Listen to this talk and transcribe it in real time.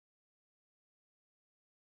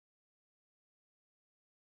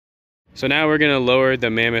So now we're going to lower the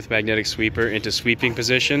Mammoth magnetic sweeper into sweeping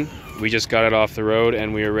position. We just got it off the road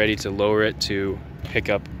and we are ready to lower it to pick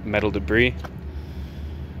up metal debris.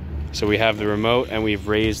 So we have the remote and we've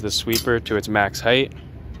raised the sweeper to its max height.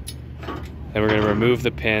 Then we're going to remove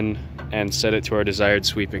the pin and set it to our desired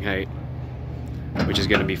sweeping height, which is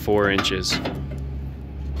going to be 4 inches.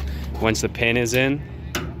 Once the pin is in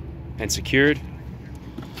and secured,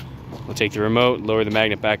 we'll take the remote, lower the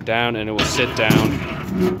magnet back down, and it will sit down.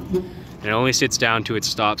 And it only sits down to its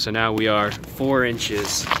stop, so now we are 4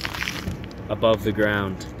 inches above the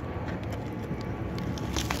ground.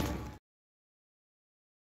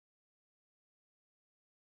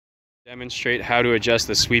 Demonstrate how to adjust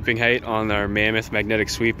the sweeping height on our Mammoth magnetic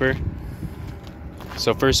sweeper.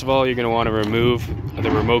 So first of all, you're going to want to remove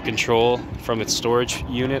the remote control from its storage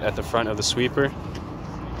unit at the front of the sweeper.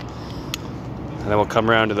 And then we'll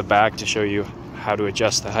come around to the back to show you how to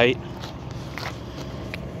adjust the height.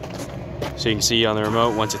 So you can see on the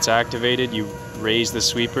remote, once it's activated, you raise the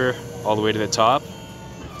sweeper all the way to the top.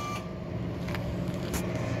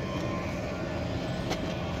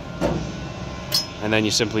 And then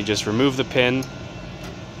you simply just remove the pin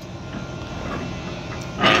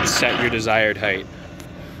and set your desired height.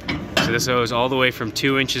 So this goes all the way from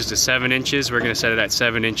 2 inches to 7 inches. We're going to set it at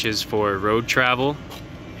 7 inches for road travel.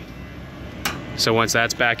 So once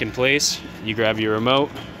that's back in place, you grab your remote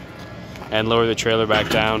and lower the trailer back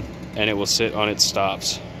down and it will sit on its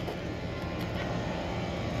stops.